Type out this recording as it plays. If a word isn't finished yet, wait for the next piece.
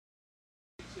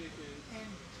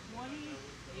and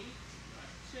 28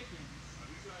 chickens.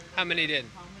 How many did?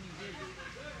 How many did?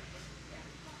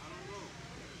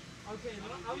 Okay,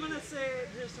 I'm gonna say it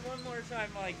just one more time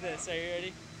like this. Are you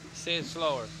ready? Say it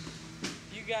slower.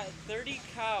 You got 30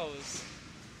 cows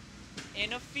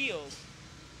in a field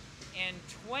and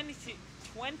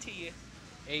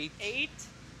 28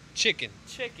 Chicken.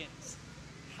 chickens.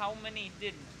 How many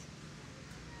didn't?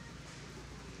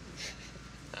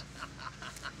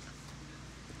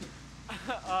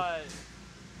 Alright,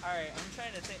 I'm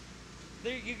trying to think.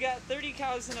 There, you got 30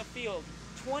 cows in a field.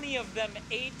 20 of them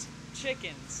ate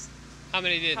chickens. How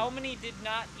many did? How many did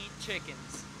not eat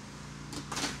chickens?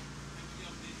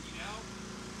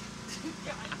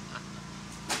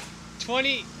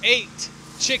 28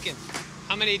 chicken.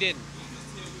 How many didn't?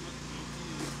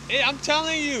 I'm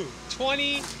telling you,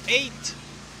 28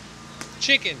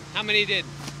 chicken. How many did?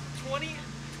 20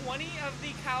 of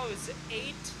the cows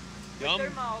ate with Yum. their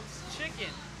mouths chicken.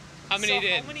 How many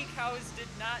did? How many cows did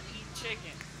not eat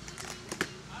chicken?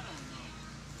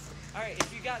 Alright,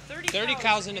 if you got 30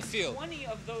 cows in the field. 20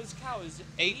 of those cows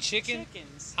Ate ate chicken?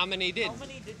 chickens. How many did? How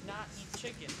many did not eat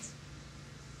chickens?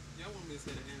 Y'all want me to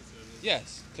say the answer?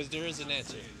 Yes, because there is an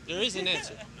answer. There is an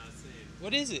answer. I'm not saying it.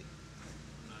 What is it?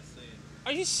 I'm not saying it.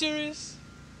 Are you serious?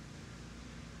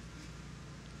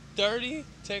 30,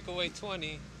 take away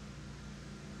 20.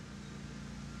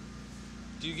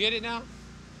 Do you get it now? 10?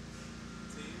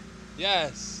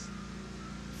 Yes.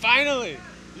 Finally.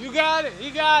 You got it.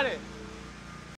 You got it.